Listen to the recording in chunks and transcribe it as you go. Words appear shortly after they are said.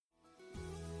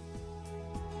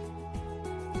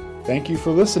Thank you for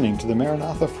listening to the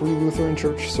Maranatha Free Lutheran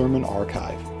Church Sermon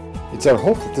Archive. It's our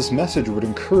hope that this message would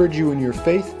encourage you in your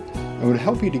faith and would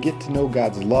help you to get to know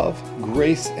God's love,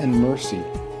 grace, and mercy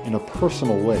in a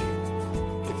personal way.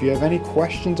 If you have any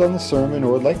questions on the sermon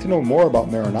or would like to know more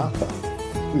about Maranatha,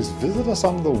 please visit us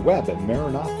on the web at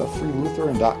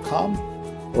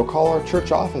maranathafreelutheran.com or call our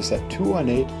church office at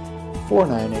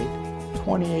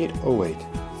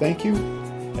 218-498-2808. Thank you,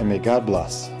 and may God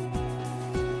bless.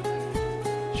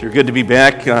 Sure good to be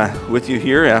back with you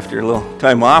here after a little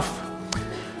time off.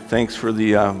 Thanks for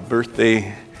the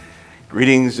birthday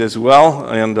greetings as well.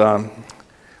 And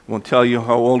won't tell you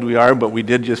how old we are, but we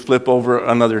did just flip over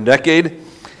another decade,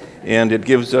 and it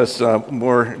gives us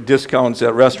more discounts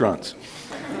at restaurants.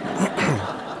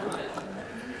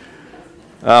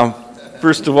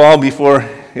 First of all, before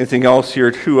anything else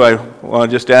here too, I want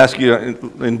to just ask you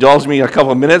to indulge me a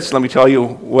couple of minutes. Let me tell you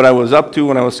what I was up to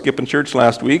when I was skipping church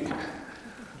last week.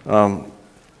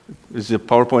 Is the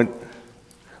PowerPoint?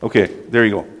 Okay, there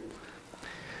you go.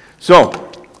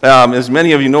 So, as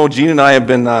many of you know, Gene and I have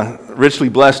been richly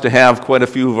blessed to have quite a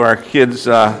few of our kids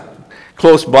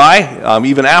close by,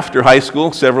 even after high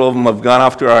school. Several of them have gone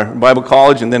off to our Bible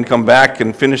college and then come back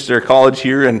and finished their college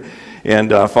here and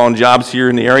found jobs here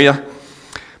in the area.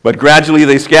 But gradually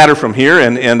they scatter from here,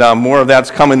 and more of that's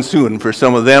coming soon for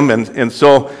some of them. And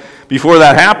so before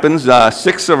that happens,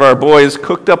 6 of our boys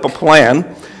cooked up a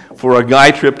plan for a guy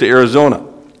trip to Arizona,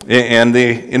 and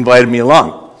they invited me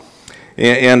along.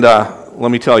 And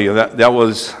let me tell you, that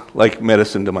was like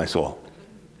medicine to my soul.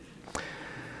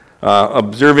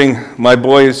 Observing my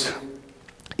boys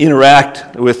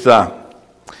interact with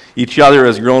each other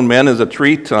as grown men is a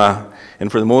treat,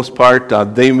 and for the most part,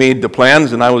 they made the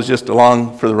plans, and I was just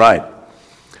along for the ride.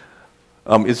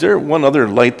 Is there one other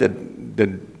light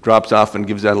that drops off and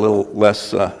gives that a little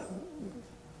less, or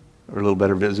a little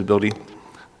better visibility?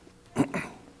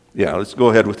 Yeah, let's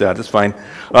go ahead with that. That's fine.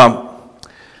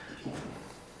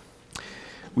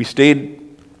 We stayed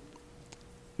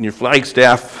near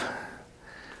Flagstaff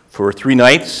for 3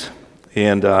 nights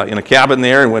and in a cabin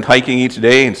there, and went hiking each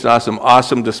day and saw some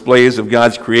awesome displays of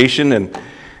God's creation. And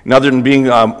other than being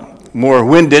more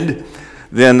winded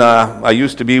than I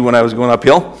used to be when I was going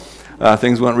uphill,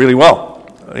 things went really well.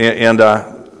 And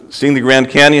seeing the Grand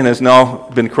Canyon has now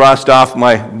been crossed off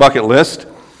my bucket list.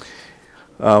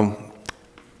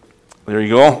 There you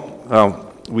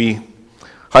go. We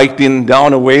hiked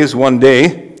down a ways one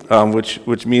day,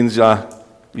 which means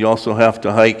you also have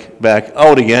to hike back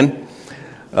out again.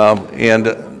 And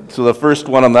so the first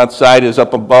one on that side is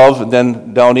up above, and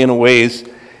then down in a ways,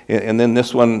 and then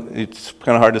this one, it's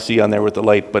kind of hard to see on there with the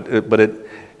light, but it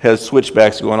has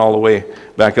switchbacks going all the way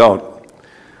back out.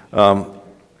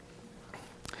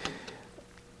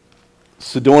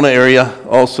 Sedona area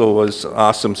also was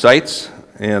awesome sights,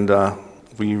 and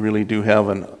we really do have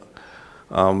an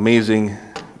amazing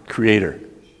Creator.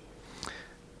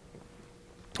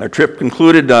 Our trip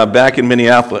concluded back in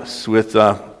Minneapolis with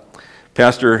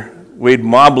Pastor Wade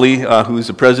Mobley, who's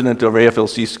the president of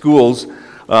AFLC Schools,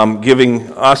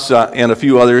 giving us and a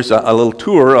few others a little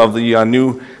tour of the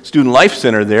new Student Life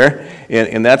Center there.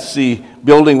 And that's the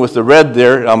building with the red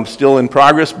there, still in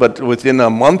progress, but within a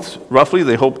month, roughly,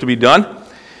 they hope to be done.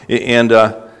 And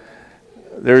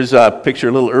there's a picture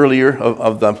a little earlier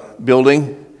of the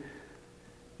building.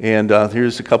 And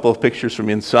here's a couple of pictures from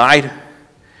inside.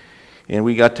 And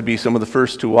we got to be some of the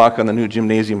first to walk on the new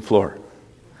gymnasium floor.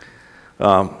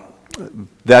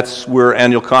 That's where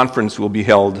annual conference will be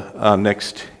held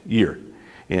next year.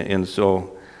 And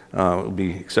so it'll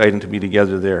be exciting to be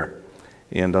together there.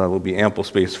 And there will be ample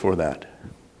space for that.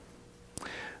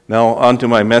 Now on to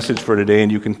my message for today,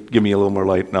 and you can give me a little more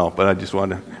light now, but I just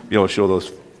want to be able to show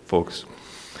those folks.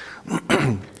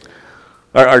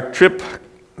 Our trip,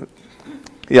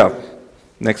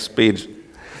 next page.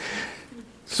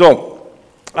 So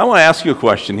I want to ask you a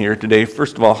question here today.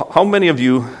 First of all, how many of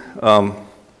you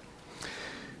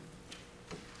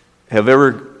have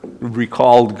ever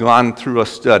gone through a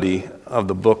study of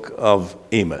the book of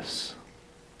Amos?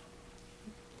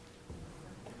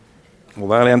 Well,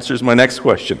 that answers my next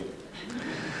question.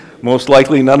 Most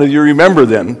likely none of you remember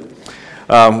then.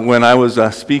 When I was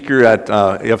a speaker at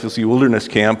AFLC Wilderness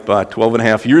Camp 12 and a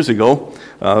half years ago,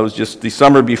 it was just the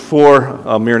summer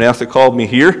before Maranatha called me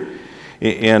here,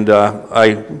 and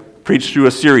I preached through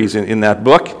a series in that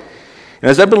book. And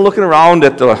as I've been looking around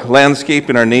at the landscape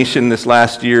in our nation this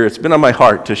last year, it's been on my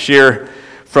heart to share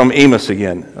from Amos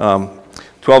again.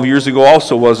 12 years ago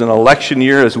also was an election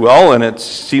year as well, and it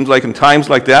seems like in times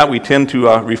like that we tend to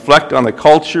reflect on the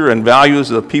culture and values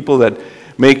of the people that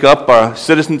make up our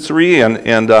citizenry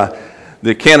and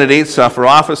the candidates for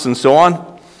office and so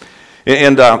on.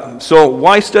 And so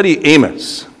why study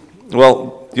Amos?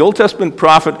 Well, the Old Testament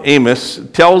prophet Amos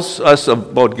tells us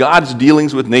about God's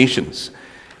dealings with nations,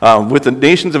 with the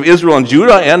nations of Israel and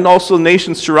Judah, and also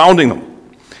nations surrounding them.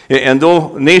 And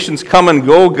though nations come and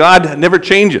go, God never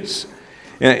changes.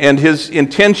 And his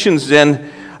intentions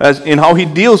then, as in how he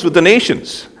deals with the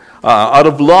nations, out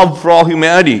of love for all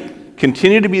humanity,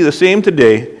 continue to be the same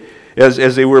today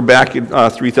as they were back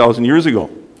 3,000 years ago.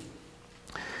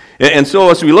 And so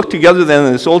as we look together then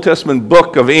in this Old Testament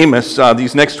book of Amos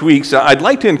these next weeks, I'd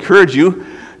like to encourage you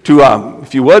to,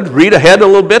 if you would, read ahead a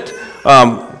little bit.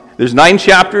 There's 9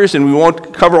 chapters, and we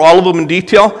won't cover all of them in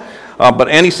detail. But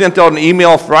Annie sent out an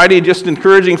email Friday just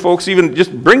encouraging folks even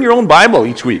just bring your own Bible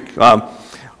each week.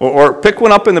 Or pick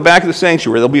one up in the back of the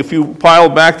sanctuary. There'll be a few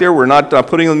piled back there. We're not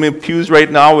putting them in pews right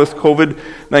now with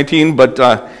COVID-19,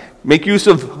 but make use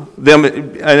of them.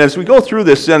 And as we go through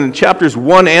this, then in chapters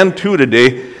 1 and 2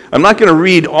 today, I'm not going to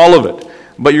read all of it,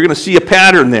 but you're going to see a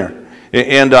pattern there.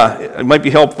 And it might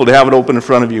be helpful to have it open in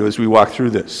front of you as we walk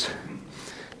through this.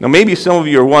 Now, maybe some of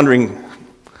you are wondering,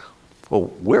 well,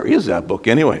 where is that book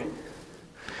anyway?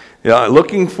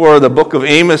 Looking for the book of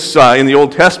Amos in the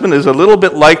Old Testament is a little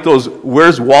bit like those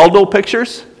Where's Waldo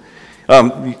pictures.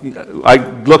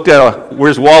 I looked at a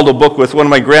Where's Waldo book with one of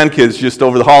my grandkids just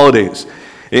over the holidays.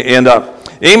 And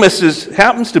Amos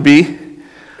happens to be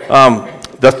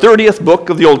the 30th book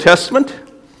of the Old Testament,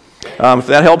 if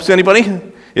that helps anybody.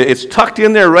 It's tucked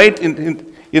in there right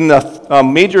in the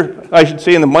major, I should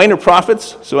say in the minor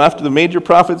prophets. So after the major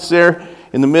prophets there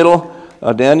in the middle,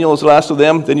 Daniel is the last of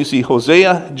them. Then you see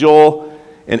Hosea, Joel,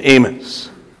 and Amos.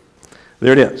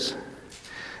 There it is.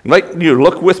 I'd like you to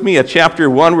look with me at chapter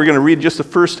 1. We're going to read just the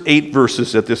first 8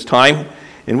 verses at this time.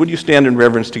 And would you stand in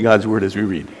reverence to God's word as we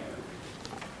read?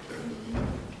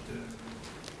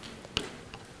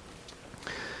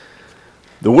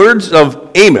 The words of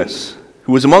Amos,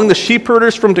 who was among the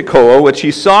sheepherders from Tekoa, which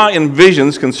he saw in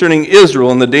visions concerning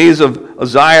Israel in the days of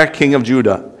Uzziah, king of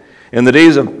Judah, in the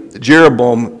days of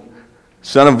Jeroboam,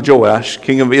 son of Joash,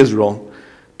 king of Israel,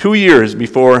 2 years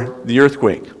before the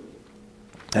earthquake.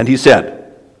 And he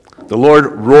said, the Lord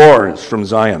roars from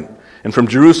Zion, and from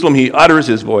Jerusalem he utters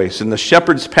his voice, and the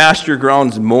shepherd's pasture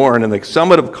grounds mourn, and the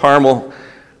summit of Carmel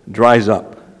dries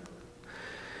up.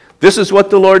 This is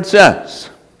what the Lord says.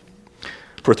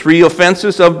 For 3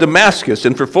 offenses of Damascus,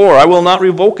 and for 4 I will not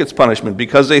revoke its punishment,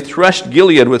 because they threshed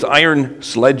Gilead with iron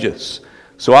sledges.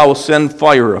 So I will send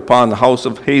fire upon the house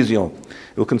of Hazael.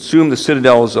 It will consume the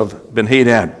citadels of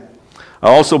Ben-Hadad.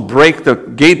 I'll also break the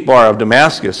gate bar of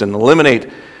Damascus and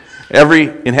eliminate every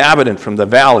inhabitant from the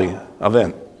valley of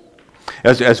En,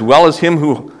 as well as him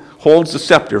who holds the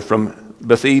scepter from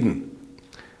Beth-Eden.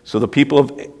 So the people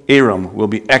of Aram will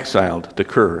be exiled to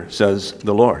Kir, says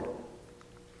the Lord.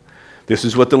 This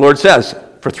is what the Lord says.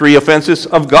 For 3 offenses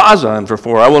of Gaza, and for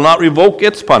 4 I will not revoke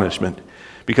its punishment,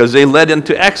 because they led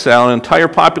into exile an entire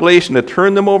population to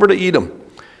turn them over to Edom.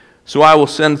 So I will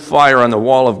send fire on the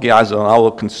wall of Gaza, and I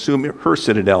will consume her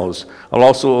citadels. I'll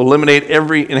also eliminate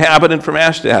every inhabitant from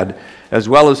Ashdod, as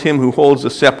well as him who holds the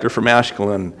scepter from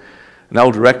Ashkelon. And I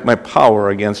will direct my power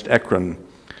against Ekron,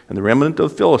 and the remnant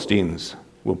of Philistines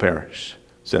will perish,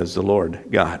 says the Lord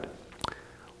God.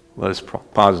 Let us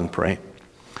pause and pray.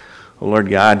 Oh, Lord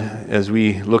God, as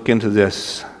we look into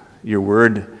this, your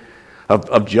word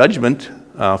of judgment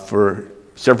for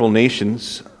several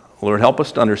nations, Lord, help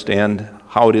us to understand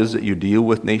how it is that you deal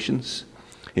with nations,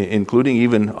 including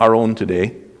even our own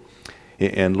today.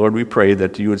 And Lord, we pray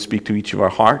that you would speak to each of our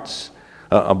hearts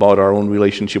about our own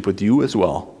relationship with you as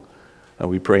well.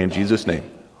 We pray in Jesus' name.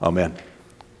 Amen.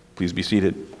 Please be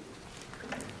seated.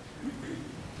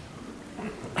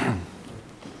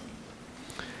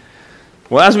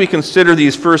 Well, as we consider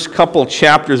these first couple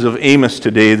chapters of Amos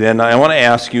today, then I want to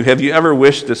ask you, have you ever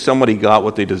wished that somebody got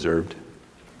what they deserved?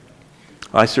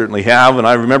 I certainly have, and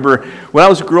I remember when I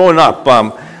was growing up,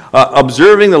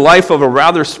 observing the life of a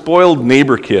rather spoiled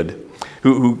neighbor kid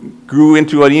who grew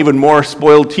into an even more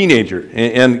spoiled teenager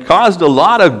and caused a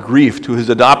lot of grief to his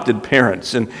adopted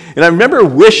parents. And I remember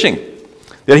wishing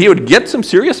that he would get some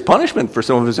serious punishment for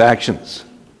some of his actions.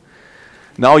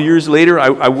 Now, years later,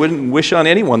 I wouldn't wish on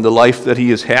anyone the life that he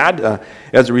has had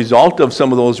as a result of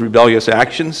some of those rebellious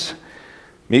actions.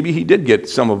 Maybe he did get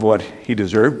some of what he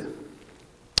deserved.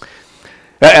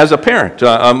 As a parent,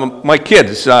 my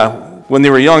kids, when they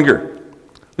were younger,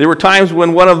 there were times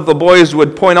when one of the boys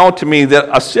would point out to me that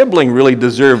a sibling really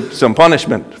deserved some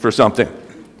punishment for something.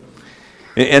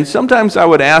 And sometimes I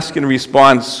would ask in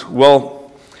response,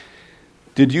 well,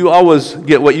 did you always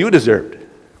get what you deserved?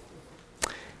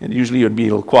 And usually it would be a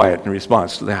little quiet in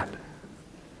response to that.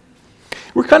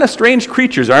 We're kind of strange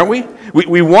creatures, aren't we?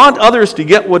 We want others to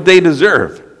get what they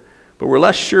deserve, but we're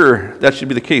less sure that should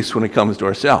be the case when it comes to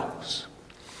ourselves.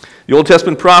 The Old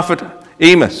Testament prophet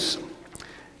Amos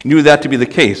knew that to be the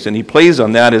case, and he plays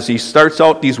on that as he starts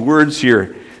out these words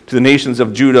here to the nations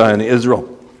of Judah and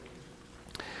Israel.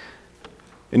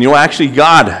 And actually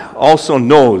God also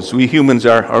knows we humans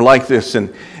are like this,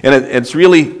 and it's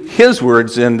really his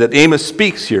words and that Amos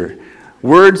speaks here.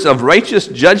 Words of righteous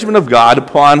judgment of God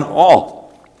upon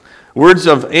all. Words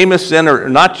of Amos then are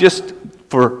not just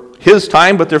for his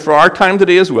time, but they're for our time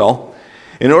today as well.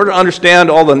 In order to understand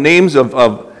all the names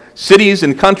of cities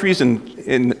and countries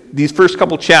in these first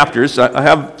couple chapters, I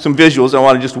have some visuals I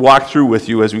want to just walk through with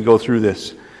you as we go through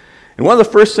this. And one of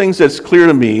the first things that's clear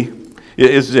to me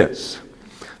is this,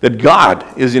 that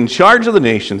God is in charge of the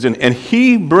nations, and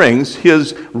he brings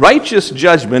his righteous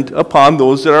judgment upon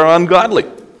those that are ungodly.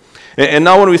 And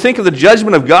now when we think of the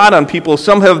judgment of God on people,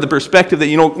 some have the perspective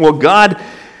that, God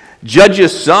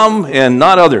judges some and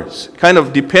not others, kind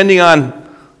of depending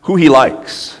on who he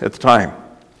likes at the time.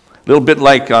 A little bit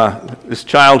like this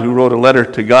child who wrote a letter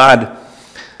to God.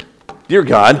 Dear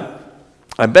God,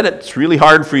 I bet it's really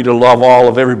hard for you to love all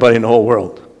of everybody in the whole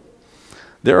world.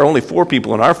 There are only 4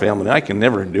 people in our family, and I can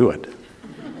never do it.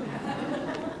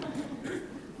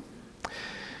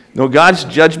 No, God's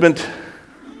judgment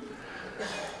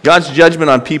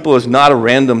on people is not a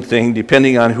random thing,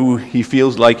 depending on who he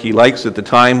feels like he likes at the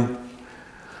time.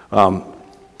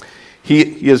 He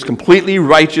is completely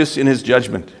righteous in his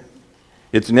judgment.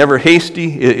 It's never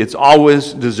hasty. It's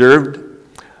always deserved.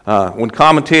 One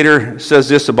commentator says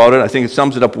this about it, I think it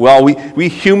sums it up well. We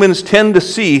humans tend to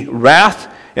see wrath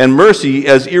and mercy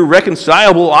as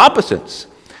irreconcilable opposites.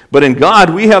 But in God,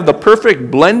 we have the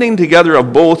perfect blending together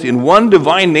of both in one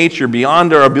divine nature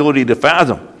beyond our ability to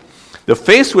fathom. The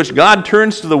face which God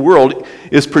turns to the world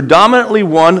is predominantly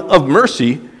one of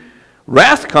mercy.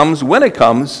 Wrath comes when it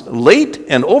comes, late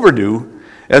and overdue,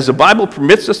 as the Bible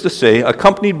permits us to say,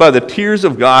 accompanied by the tears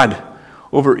of God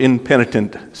over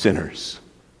impenitent sinners.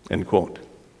 End quote.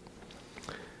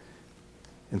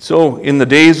 And so, in the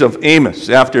days of Amos,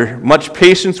 after much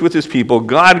patience with his people,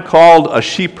 God called a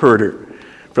sheep herder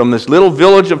from this little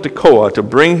village of Tekoa to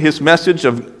bring his message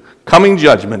of coming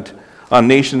judgment on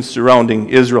nations surrounding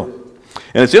Israel.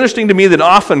 And it's interesting to me that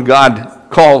often God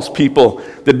calls people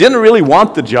that didn't really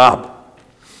want the job.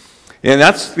 And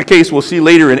that's the case we'll see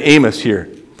later in Amos here.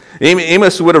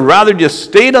 Amos would have rather just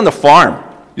stayed on the farm,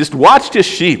 just watched his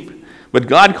sheep. But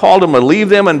God called him to leave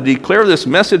them and declare this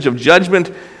message of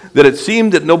judgment that it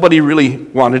seemed that nobody really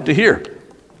wanted to hear.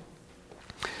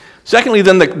 Secondly,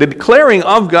 then, the declaring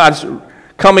of God's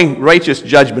coming righteous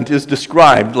judgment is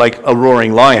described like a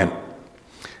roaring lion.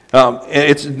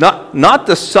 It's not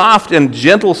the soft and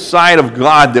gentle side of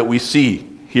God that we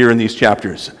see here in these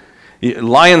chapters.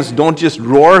 Lions don't just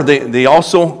roar, they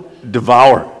also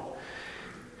devour.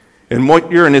 And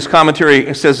Moyer in his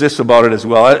commentary says this about it as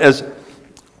well. As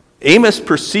Amos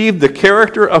perceived the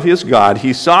character of his God,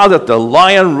 he saw that the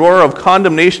lion roar of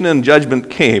condemnation and judgment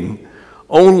came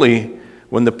only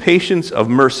when the patience of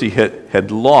mercy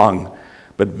had long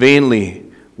but vainly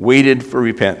waited for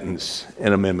repentance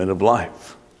and amendment of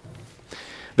life.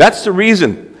 That's the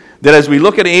reason that as we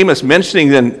look at Amos mentioning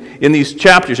then in these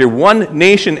chapters here, one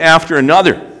nation after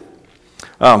another,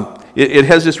 it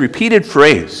has this repeated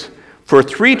phrase, for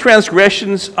 3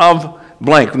 transgressions of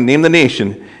blank, name the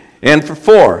nation, and for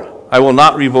 4, I will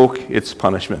not revoke its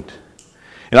punishment.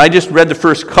 And I just read the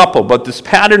first couple, but this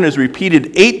pattern is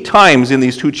repeated 8 times in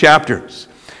these 2 chapters.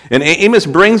 And Amos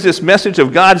brings this message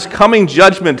of God's coming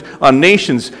judgment on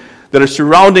nations that are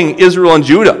surrounding Israel and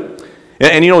Judah.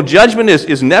 And judgment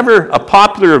is never a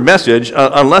popular message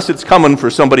unless it's coming for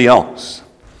somebody else.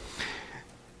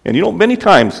 And many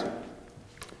times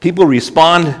people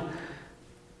respond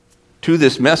to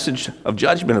this message of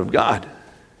judgment of God,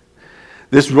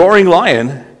 this roaring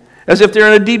lion, as if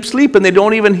they're in a deep sleep and they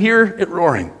don't even hear it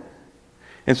roaring.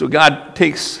 And so God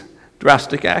takes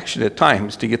drastic action at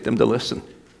times to get them to listen.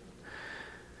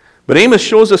 But Amos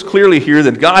shows us clearly here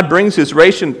that God brings his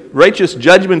righteous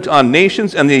judgment on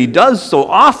nations, and that he does so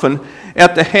often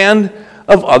at the hand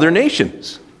of other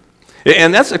nations.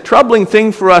 And that's a troubling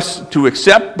thing for us to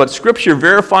accept, but Scripture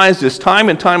verifies this time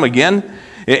and time again.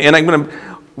 And I'm going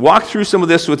to walk through some of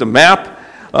this with a map.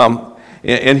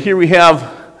 And here we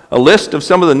have a list of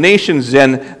some of the nations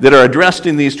then that are addressed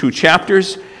in these 2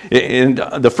 chapters. And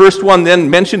the first one then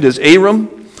mentioned is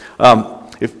Aram.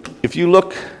 If you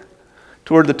look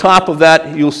toward the top of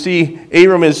that, you'll see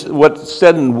Aram is what's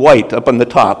said in white up on the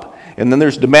top. And then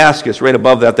there's Damascus right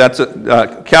above that. That's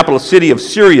a capital city of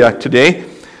Syria today.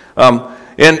 And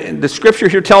And the scripture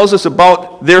here tells us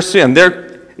about their sin.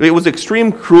 It was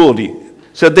extreme cruelty. It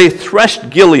said they threshed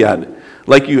Gilead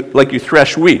like you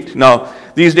thresh wheat. Now,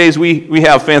 these days we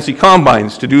have fancy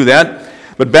combines to do that.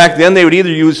 But back then they would either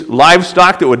use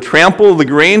livestock that would trample the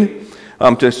grain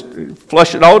to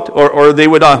flush it out, or they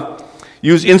would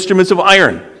use instruments of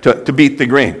iron to beat the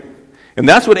grain. And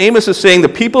that's what Amos is saying the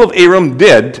people of Aram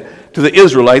did to the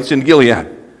Israelites in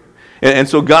Gilead. And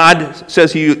so God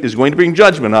says he is going to bring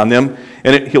judgment on them,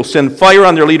 and he'll send fire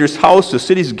on their leader's house. The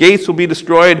city's gates will be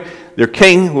destroyed. Their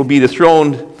king will be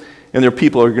dethroned, and their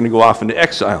people are going to go off into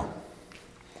exile.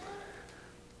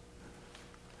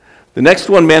 The next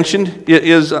one mentioned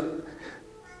is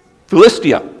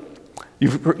Philistia.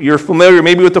 You're familiar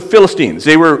maybe with the Philistines.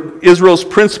 They were Israel's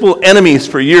principal enemies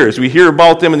for years. We hear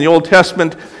about them in the Old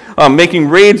Testament, making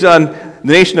raids on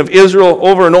the nation of Israel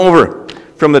over and over,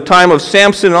 from the time of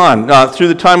Samson on, through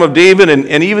the time of David,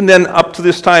 and even then up to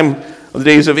this time of the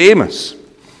days of Amos.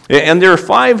 And there are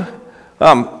 5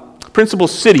 principal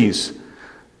cities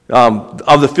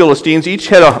of the Philistines. Each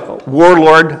had a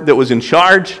warlord that was in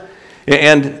charge,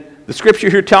 and the scripture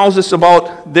here tells us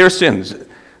about their sins,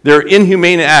 their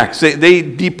inhumane acts. They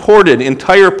deported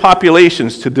entire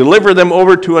populations to deliver them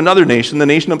over to another nation, the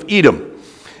nation of Edom.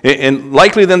 And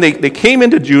likely then they came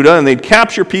into Judah, and they'd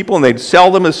capture people and they'd sell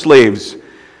them as slaves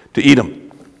to Edom.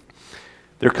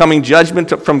 There coming judgment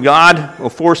from God. Well,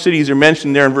 4 cities are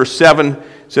mentioned there in verse 7. It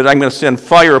said, I'm going to send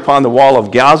fire upon the wall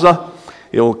of Gaza.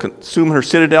 It will consume her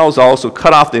citadels. I'll also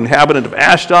cut off the inhabitant of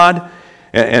Ashdod,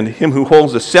 and him who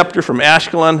holds the scepter from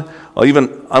Ashkelon. I'll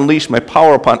even unleash my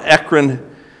power upon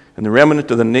Ekron, and the remnant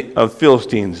of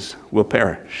Philistines will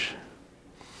perish.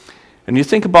 And you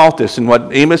think about this and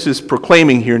what Amos is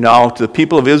proclaiming here now to the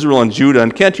people of Israel and Judah,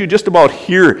 and can't you just about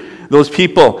hear those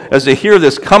people as they hear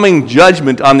this coming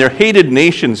judgment on their hated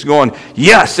nations going,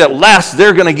 yes, at last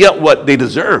they're going to get what they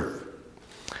deserve.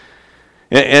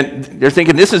 And they're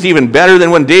thinking this is even better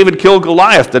than when David killed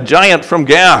Goliath, the giant from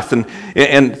Gath,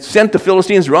 and sent the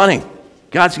Philistines running.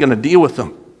 God's going to deal with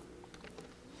them.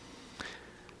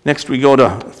 Next we go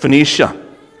to Phoenicia.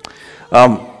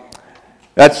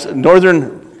 That's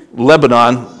northern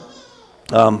Lebanon,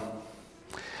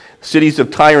 cities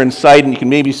of Tyre and Sidon. You can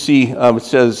maybe see it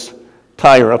says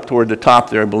Tyre up toward the top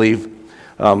there, I believe.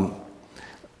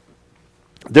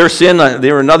 Their sin,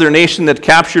 they were another nation that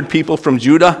captured people from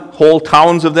Judah, whole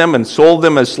towns of them, and sold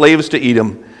them as slaves to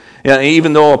Edom. And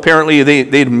even though apparently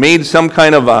they'd made some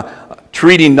kind of a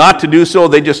treaty not to do so,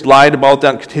 they just lied about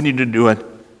that and continued to do it.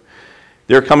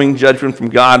 Their coming judgment from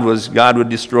God was God would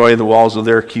destroy the walls of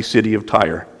their key city of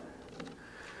Tyre.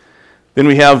 Then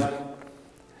we have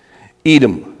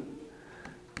Edom,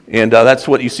 and that's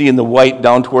what you see in the white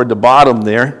down toward the bottom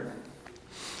there.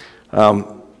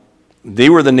 They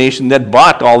were the nation that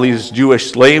bought all these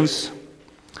Jewish slaves.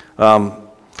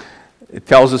 It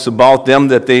tells us about them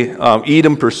that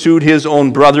Edom pursued his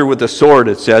own brother with a sword,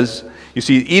 it says. You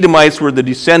see, Edomites were the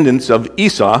descendants of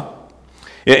Esau,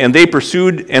 and they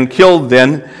pursued and killed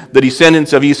then the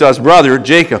descendants of Esau's brother,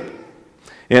 Jacob.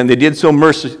 And they did so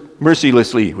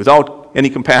mercilessly, without any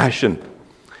compassion.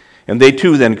 And they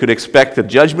too then could expect the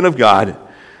judgment of God,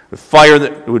 the fire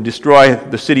that would destroy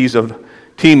the cities of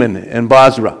Teman and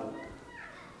Basra.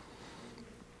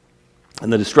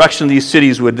 And the destruction of these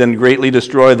cities would then greatly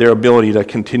destroy their ability to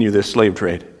continue this slave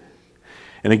trade.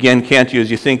 And again, can't you, as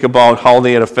you think about how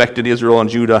they had affected Israel and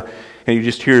Judah, and you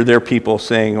just hear their people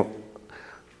saying,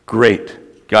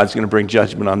 great, God's going to bring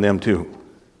judgment on them too.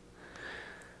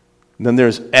 And then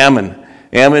there's Ammon.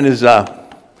 Ammon is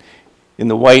in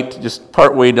the white, just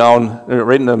part way down,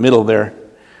 right in the middle there.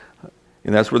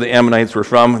 And that's where the Ammonites were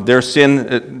from. Their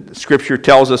sin, Scripture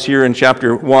tells us here in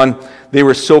chapter 1, they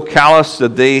were so callous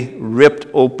that they ripped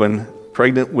open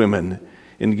pregnant women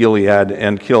in Gilead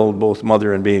and killed both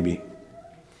mother and baby.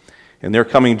 And their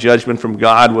coming judgment from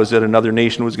God was that another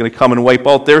nation was going to come and wipe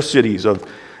out their cities of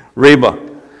Reba.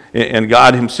 And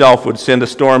God himself would send a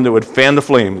storm that would fan the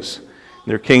flames.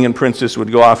 Their king and princess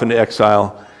would go off into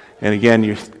exile. And again,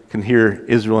 you can hear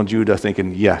Israel and Judah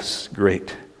thinking, yes,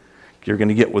 great. You're going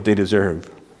to get what they deserve.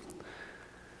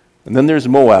 And then there's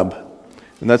Moab.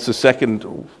 And that's the second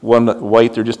one,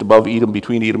 white. They're just above Edom,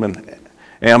 between Edom and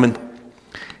Ammon.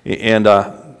 And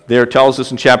there it tells us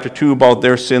in chapter 2 about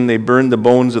their sin. They burned the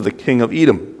bones of the king of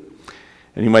Edom.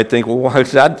 And you might think, well, why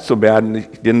is that so bad?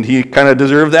 And didn't he kind of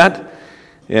deserve that?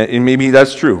 And maybe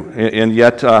that's true. And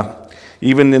yet,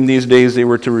 even in these days, they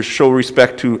were to show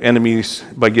respect to enemies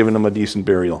by giving them a decent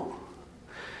burial.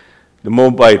 The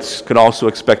Moabites could also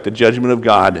expect the judgment of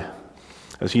God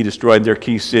as he destroyed their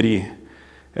key city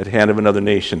at the hand of another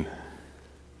nation.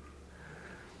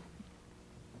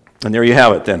 And there you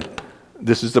have it then.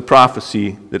 This is the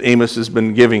prophecy that Amos has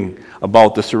been giving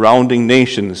about the surrounding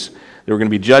nations. They were going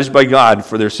to be judged by God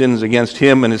for their sins against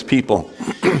him and his people.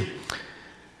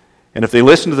 And if they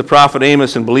listened to the prophet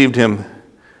Amos and believed him,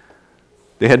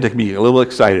 they had to be a little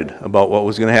excited about what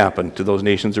was going to happen to those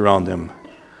nations around them.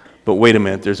 But wait a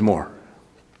minute, there's more.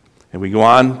 And we go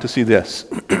on to see this.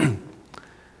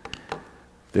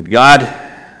 That God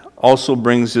also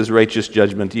brings his righteous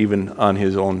judgment even on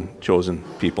his own chosen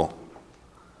people.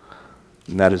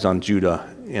 And that is on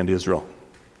Judah and Israel.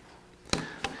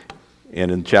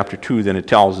 And in chapter 2, then it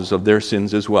tells us of their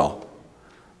sins as well.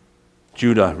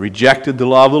 Judah rejected the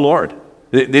law of the Lord.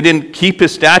 They didn't keep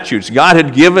his statutes. God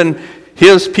had given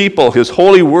his people his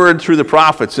holy word through the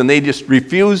prophets, and they just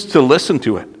refused to listen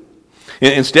to it.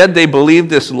 Instead, they believed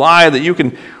this lie that you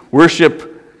can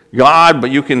worship God,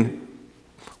 but you can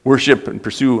worship and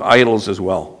pursue idols as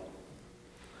well.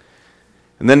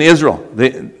 And then Israel,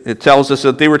 it tells us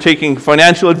that they were taking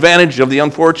financial advantage of the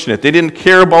unfortunate. They didn't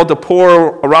care about the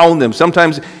poor around them,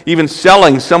 sometimes even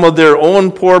selling some of their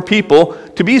own poor people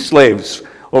to be slaves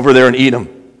over there in Edom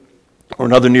or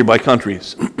in other nearby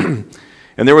countries.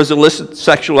 And there was illicit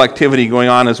sexual activity going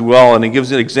on as well, and it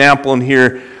gives an example in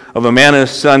here of a man and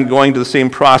his son going to the same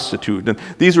prostitute. And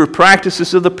these were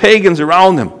practices of the pagans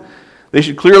around them. They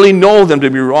should clearly know them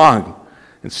to be wrong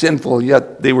and sinful,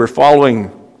 yet they were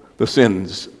following the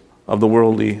sins of the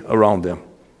worldly around them.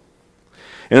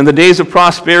 And in the days of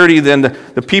prosperity, then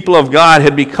the people of God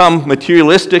had become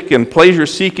materialistic and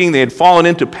pleasure-seeking. They had fallen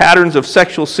into patterns of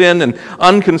sexual sin and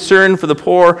unconcern for the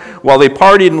poor while they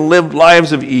partied and lived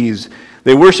lives of ease.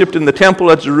 They worshipped in the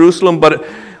temple at Jerusalem, but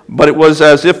it was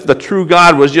as if the true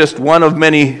God was just one of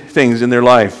many things in their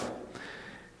life.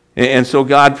 And so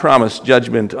God promised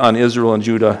judgment on Israel and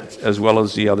Judah as well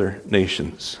as the other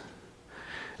nations.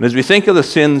 And as we think of the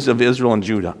sins of Israel and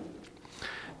Judah,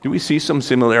 do we see some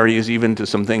similarities even to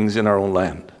some things in our own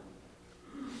land?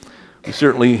 We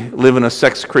certainly live in a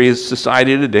sex-crazed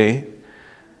society today,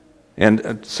 and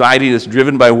a society that's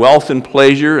driven by wealth and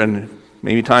pleasure and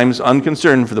maybe times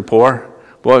unconcern for the poor.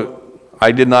 Boy,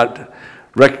 I did not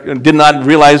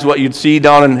realize what you'd see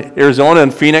down in Arizona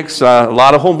and Phoenix. A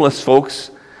lot of homeless folks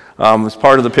as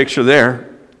part of the picture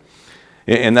there.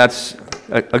 And that's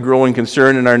a growing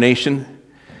concern in our nation.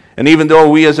 And even though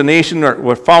we as a nation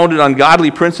were founded on godly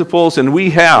principles and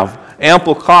we have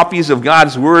ample copies of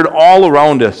God's Word all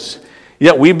around us,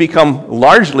 yet we've become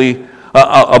largely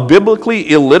a biblically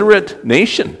illiterate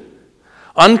nation,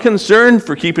 unconcerned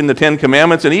for keeping the Ten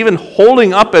Commandments and even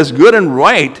holding up as good and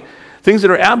right things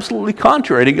that are absolutely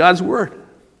contrary to God's Word.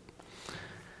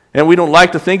 And we don't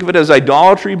like to think of it as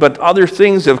idolatry, but other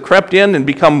things have crept in and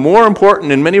become more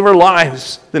important in many of our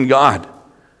lives than God.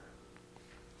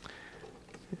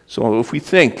 So if we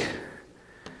think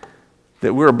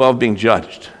that we're above being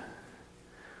judged,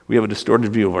 we have a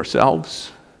distorted view of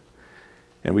ourselves,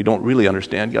 and we don't really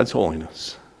understand God's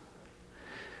holiness.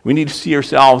 We need to see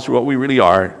ourselves for what we really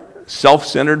are,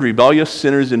 self-centered, rebellious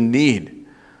sinners in need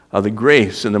of the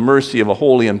grace and the mercy of a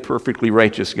holy and perfectly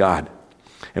righteous God.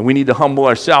 And we need to humble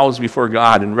ourselves before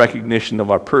God in recognition of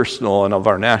our personal and of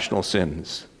our national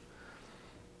sins.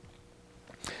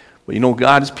 But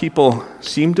God's people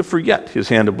seem to forget his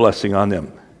hand of blessing on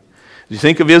them. As you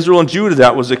think of Israel and Judah,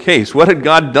 that was the case. What had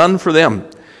God done for them?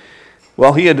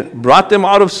 Well, he had brought them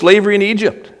out of slavery in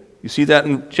Egypt. You see that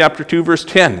in chapter 2, verse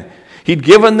 10. He'd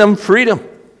given them freedom.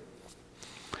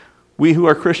 We who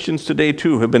are Christians today,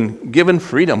 too, have been given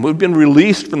freedom. We've been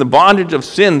released from the bondage of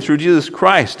sin through Jesus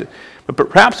Christ. But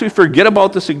perhaps we forget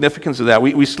about the significance of that.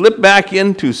 We slip back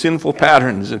into sinful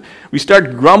patterns, and we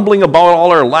start grumbling about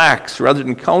all our lacks rather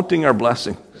than counting our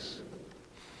blessings.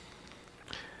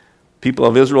 People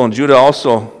of Israel and Judah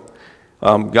also,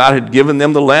 God had given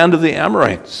them the land of the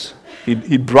Amorites.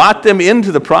 He brought them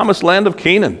into the promised land of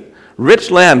Canaan, rich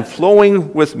land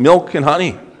flowing with milk and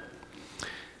honey.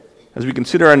 As we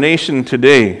consider our nation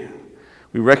today,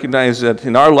 we recognize that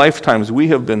in our lifetimes we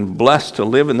have been blessed to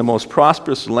live in the most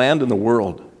prosperous land in the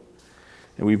world,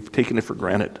 and we've taken it for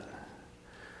granted.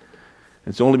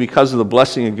 It's only because of the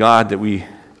blessing of God that we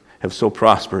have so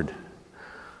prospered.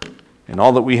 And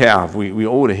all that we have, we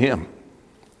owe to him.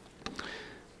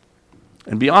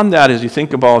 And beyond that, as you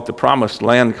think about the promised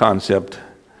land concept,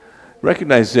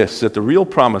 recognize this, that the real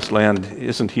promised land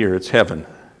isn't here, it's heaven.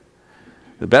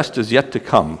 The best is yet to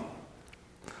come.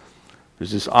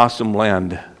 There's this awesome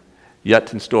land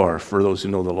yet in store for those who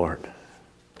know the Lord.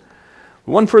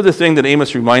 One further thing that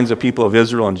Amos reminds the people of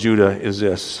Israel and Judah is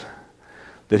this,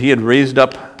 that he had raised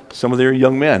up some of their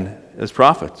young men as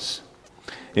prophets.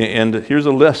 And here's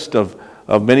a list of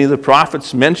many of the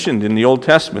prophets mentioned in the Old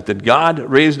Testament that God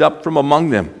raised up from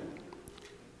among them.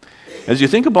 as you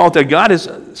think about that, God has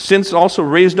since also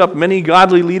raised up many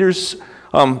godly leaders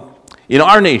in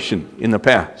our nation in the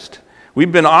past.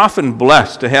 We've been often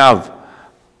blessed to have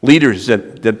leaders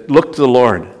that look to the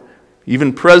Lord,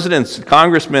 even presidents,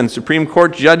 congressmen, Supreme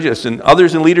Court judges, and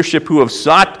others in leadership who have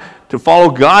sought to follow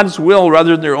God's will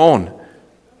rather than their own.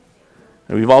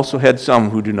 And we've also had some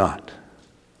who do not.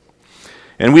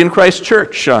 And we in Christ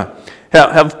Church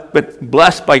have been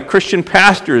blessed by Christian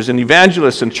pastors and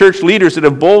evangelists and church leaders that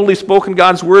have boldly spoken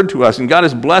God's word to us. And God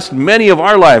has blessed many of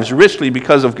our lives richly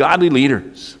because of godly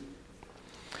leaders.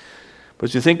 But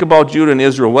as you think about Judah and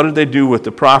Israel, what did they do with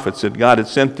the prophets that God had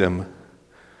sent them?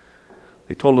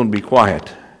 They told them to be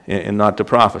quiet and not to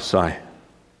prophesy.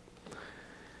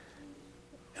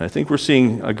 And I think we're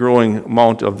seeing a growing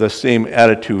amount of the same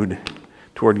attitude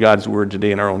toward God's word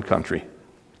today in our own country.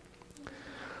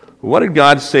 What did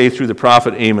God say through the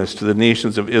prophet Amos to the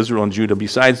nations of Israel and Judah,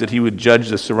 besides that he would judge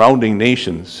the surrounding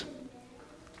nations?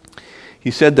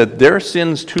 He said that their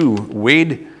sins too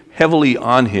weighed heavily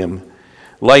on him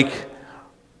like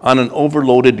on an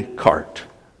overloaded cart.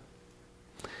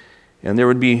 And there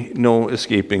would be no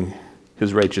escaping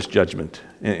his righteous judgment.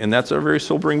 And that's a very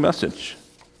sobering message.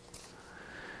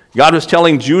 God was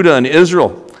telling Judah and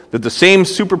Israel that the same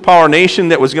superpower nation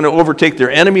that was going to overtake their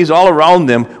enemies all around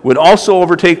them would also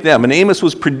overtake them. And Amos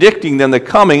was predicting then the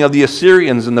coming of the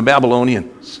Assyrians and the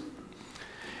Babylonians.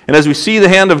 And as we see the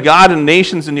hand of God in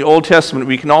nations in the Old Testament,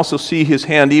 we can also see his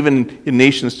hand even in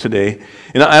nations today.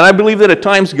 And I believe that at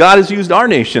times God has used our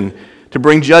nation to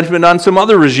bring judgment on some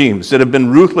other regimes that have been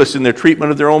ruthless in their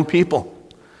treatment of their own people.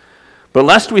 But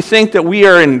lest we think that we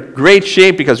are in great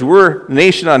shape because we're a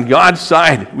nation on God's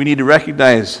side, we need to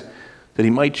recognize that he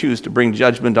might choose to bring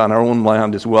judgment on our own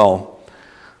land as well.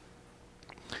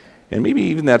 And maybe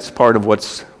even that's part of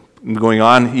what's going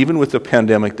on, even with the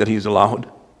pandemic that he's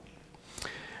allowed.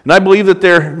 And I believe that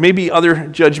there may be other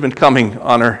judgment coming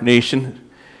on our nation.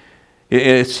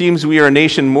 It seems we are a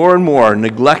nation more and more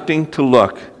neglecting to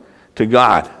look to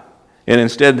God, and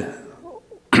instead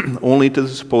only to the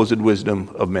supposed wisdom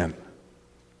of men.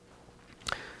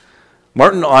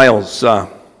 Martin Iles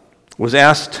was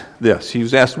asked this. He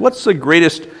was asked, what's the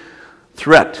greatest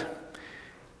threat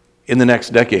in the next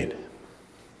decade?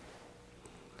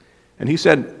 And he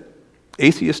said,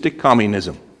 atheistic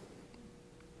communism.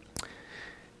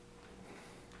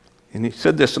 And he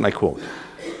said this, and I quote,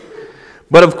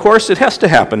 "But of course it has to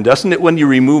happen, doesn't it, when you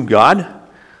remove God?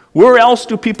 Where else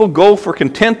do people go for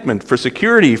contentment, for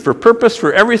security, for purpose,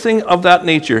 for everything of that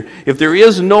nature, if there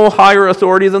is no higher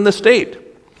authority than the state?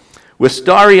 With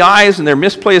starry eyes and their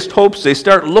misplaced hopes, they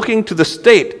start looking to the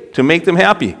state to make them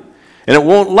happy. And it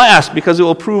won't last because it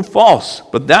will prove false.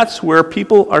 But that's where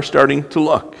people are starting to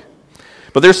look.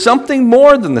 But there's something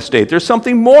more than the state. There's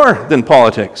something more than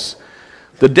politics.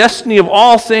 The destiny of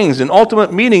all things and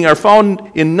ultimate meaning are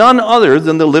found in none other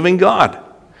than the living God.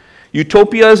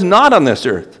 Utopia is not on this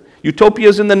earth. Utopia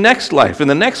is in the next life, in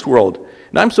the next world.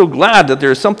 And I'm so glad that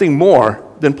there is something more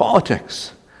than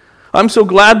politics. I'm so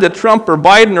glad that Trump or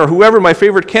Biden or whoever my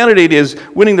favorite candidate is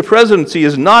winning the presidency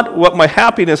is not what my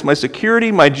happiness, my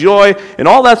security, my joy, and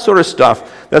all that sort of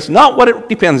stuff. That's not what it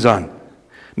depends on.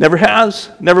 Never has,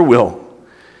 never will.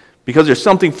 Because there's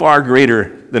something far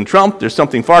greater than Trump. There's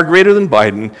something far greater than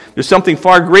Biden. There's something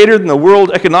far greater than the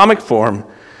World Economic Forum.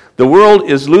 The world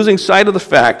is losing sight of the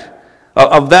fact,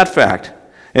 of that fact.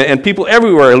 And people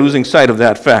everywhere are losing sight of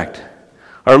that fact.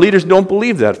 Our leaders don't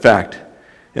believe that fact.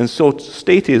 And so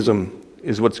statism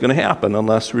is what's going to happen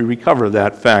unless we recover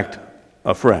that fact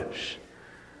afresh.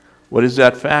 What is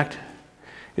that fact?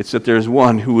 It's that there's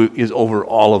one who is over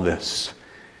all of this.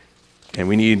 And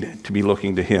we need to be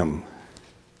looking to him.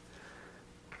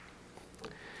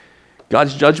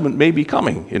 God's judgment may be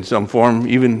coming in some form,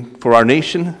 even for our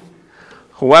nation.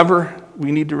 However,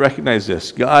 we need to recognize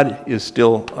this. God is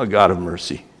still a God of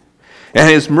mercy. And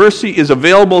his mercy is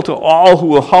available to all who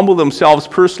will humble themselves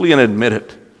personally and admit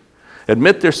it.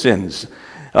 Admit their sins.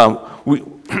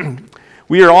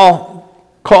 We are all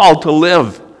called to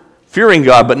live fearing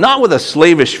God, but not with a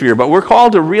slavish fear, but we're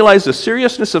called to realize the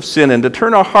seriousness of sin and to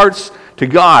turn our hearts to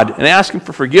God and ask him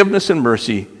for forgiveness and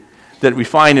mercy that we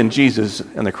find in Jesus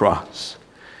and the cross.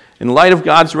 In light of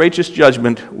God's righteous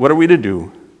judgment, what are we to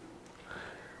do?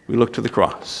 We look to the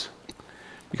cross.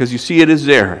 Because you see, it is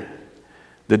there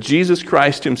that Jesus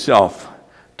Christ himself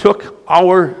took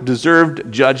our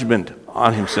deserved judgment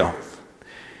on himself.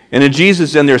 And in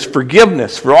Jesus, then, there's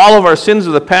forgiveness for all of our sins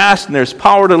of the past, and there's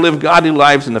power to live godly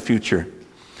lives in the future.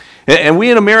 And we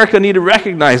in America need to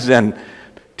recognize, then,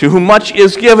 to whom much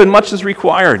is given, much is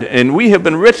required. And we have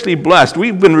been richly blessed.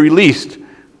 We've been released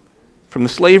from the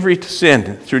slavery to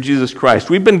sin through Jesus Christ.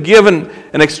 We've been given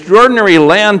an extraordinary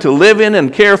land to live in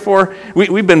and care for.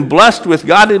 We've been blessed with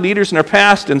godly leaders in our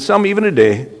past and some even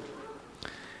today.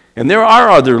 And there are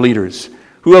other leaders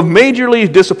who have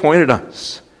majorly disappointed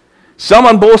us. Some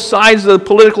on both sides of the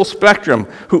political spectrum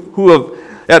who have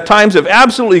at times have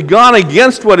absolutely gone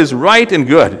against what is right and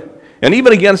good, and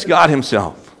even against God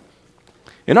himself.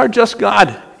 And our just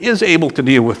God is able to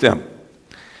deal with them.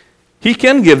 He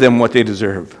can give them what they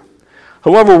deserve.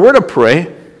 However, we're to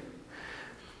pray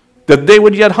that they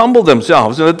would yet humble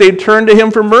themselves and that they'd turn to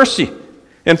him for mercy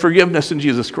and forgiveness in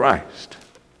Jesus Christ.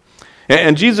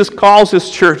 And Jesus calls his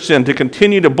church then to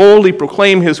continue to boldly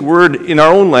proclaim his word in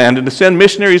our own land and to send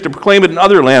missionaries to proclaim it in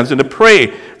other lands and to pray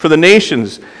for the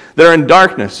nations that are in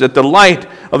darkness, that the light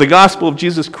of the gospel of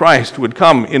Jesus Christ would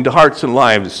come into hearts and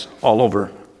lives all over.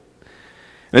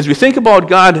 And as we think about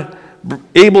God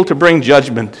able to bring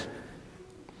judgment,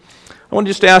 I want to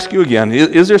just ask you again,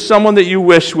 is there someone that you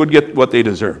wish would get what they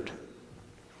deserved?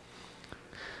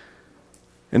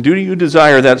 And do you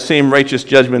desire that same righteous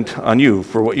judgment on you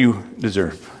for what you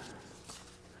deserve?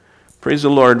 Praise the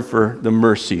Lord for the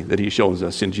mercy that he shows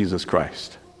us in Jesus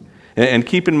Christ. And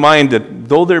keep in mind that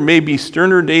though there may be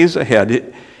sterner days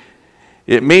ahead,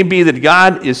 it may be that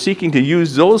God is seeking to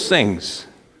use those things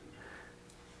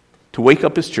to wake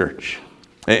up his church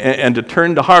and to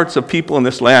turn the hearts of people in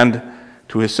this land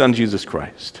to his Son, Jesus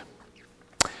Christ.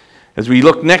 As we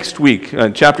look next week,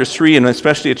 chapter 3 and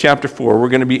especially at chapter 4, we're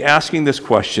going to be asking this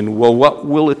question, well, what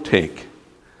will it take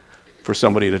for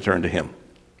somebody to turn to him?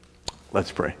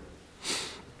 Let's pray.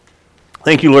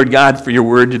 Thank you, Lord God, for your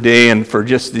word today and for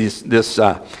just this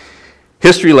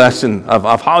history lesson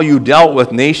of how you dealt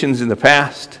with nations in the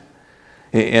past.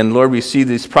 And Lord, we see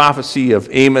this prophecy of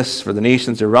Amos for the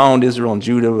nations around Israel and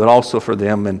Judah, but also for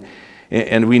them.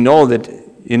 And we know that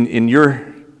in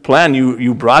your plan,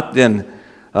 you brought then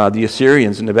the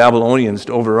Assyrians and the Babylonians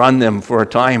to overrun them for a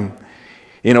time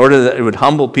in order that it would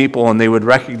humble people and they would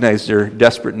recognize their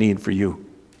desperate need for you.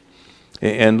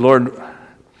 And Lord,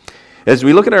 as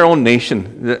we look at our own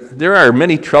nation, there are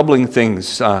many troubling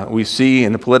things we see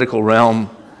in the political realm.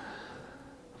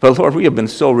 But Lord, we have been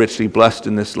so richly blessed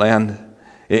in this land,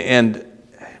 and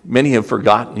many have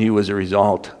forgotten you as a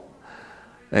result.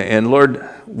 And Lord,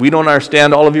 we don't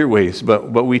understand all of your ways,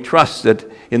 but we trust that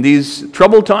in these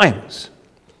troubled times,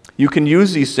 you can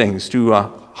use these things to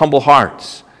humble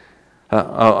hearts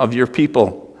of your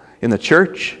people in the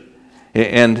church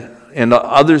and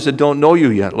others that don't know you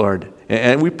yet, Lord.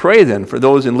 And we pray then for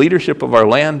those in leadership of our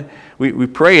land. We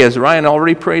pray, as Ryan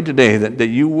already prayed today, that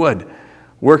you would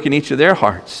work in each of their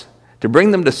hearts to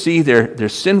bring them to see their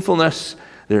sinfulness,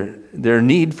 their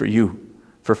need for you,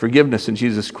 for forgiveness in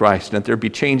Jesus Christ, and that there be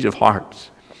change of hearts.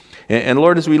 And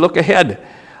Lord, as we look ahead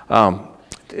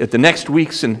at the next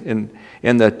weeks and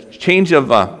the change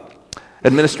of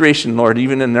administration, Lord,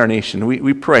 even in our nation,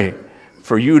 we pray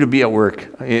for you to be at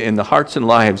work in the hearts and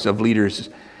lives of leaders.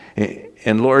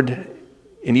 And Lord,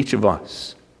 in each of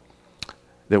us,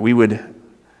 that we would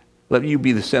let you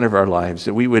be the center of our lives,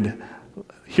 that we would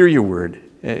hear your word,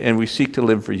 and we seek to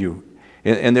live for you,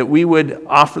 and that we would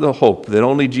offer the hope that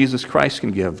only Jesus Christ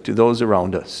can give to those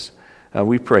around us.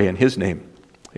 We pray in his name.